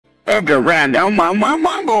Look around, oh,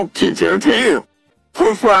 mumble, two.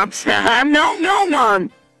 Flip-flops, no, Mom.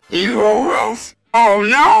 Evil rolls. Oh,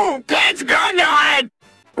 no, that's gone.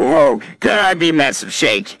 Whoa, could I be massive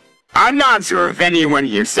shake? I'm not sure if anyone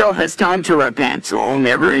here still has time to repent, so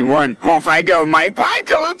everyone, off I go, my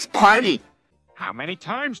apocalypse party. How many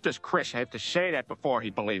times does Chris have to say that before he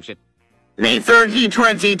believes it? May 30,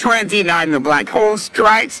 2029, the black hole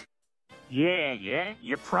strikes. Yeah,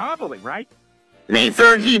 you're probably right. May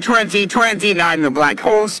 30, 2029, the black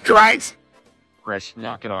hole strikes. Chris,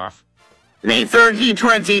 knock it off. May 30,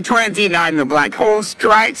 2029, the black hole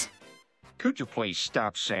strikes. Could you please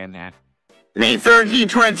stop saying that? May 30,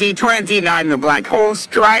 2029, the black hole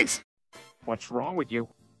strikes. What's wrong with you?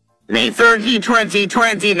 May 30,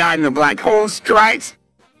 2029, the black hole strikes.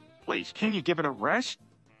 Please, can you give it a rest?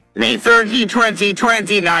 May 30,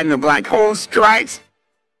 2029, the black hole strikes.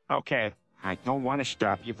 Okay, I don't want to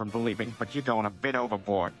stop you from believing, but you're going a bit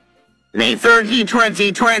overboard. May 30,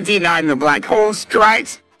 2029, the black hole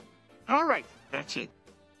strikes. All right, that's it.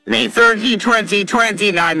 May 30,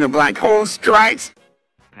 2029, the black hole strikes.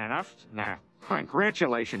 Enough? Now,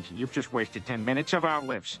 congratulations, you've just wasted 10 minutes of our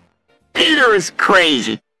lives. Peter is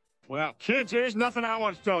crazy. Well, kids, there's nothing I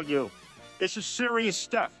want to tell you. This is serious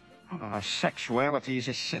stuff. Sexuality is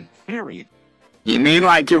a sin, period. You mean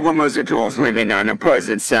like two homosexuals living on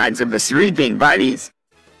opposite sides of the street being buddies?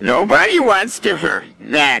 Nobody wants to hurt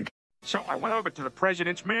that. So I went over to the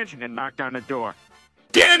president's mansion and knocked on the door.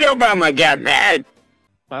 Did Obama get mad?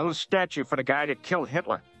 A little statue for the guy that killed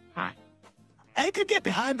Hitler. Hi. I could get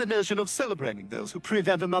behind the notion of celebrating those who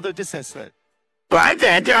prevent another disaster. But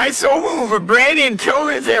that guy so overbred and told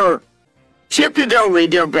us they were chipped it only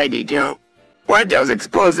do. What does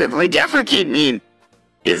explosively defecate mean?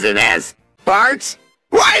 Is it as farts?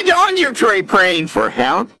 Why don't you try praying for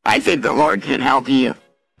help? I think the Lord can help you.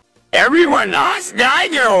 Everyone else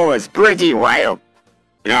died was pretty wild.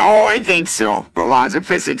 No, I think so. The laws of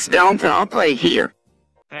physics don't play here.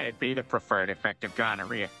 That'd be the preferred effect of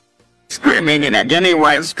gonorrhea. Screaming and getting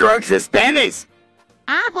wild strokes is Spanish.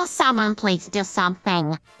 Will someone please do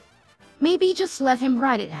something? Maybe just let him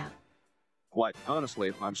write it out. Quite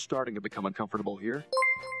honestly, I'm starting to become uncomfortable here.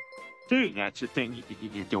 See, that's the thing.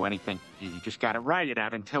 You do anything. You just gotta write it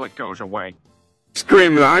out until it goes away.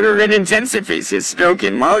 Scream louder and intensifies his stroke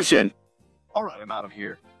in motion. Alright, I'm out of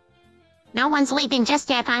here. No one's leaving just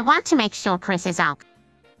yet. I want to make sure Chris is out.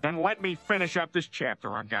 Then let me finish up this chapter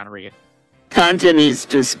on gonorrhea. Continues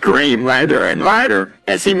to scream louder and louder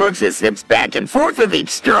as he moves his hips back and forth with each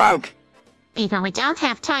stroke. Peter, we don't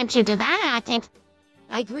have time to do that, I think.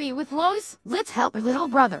 I agree with Lois. Let's help her little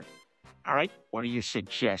brother. All right, what do you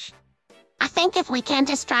suggest? I think if we can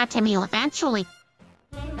distract him, he'll eventually...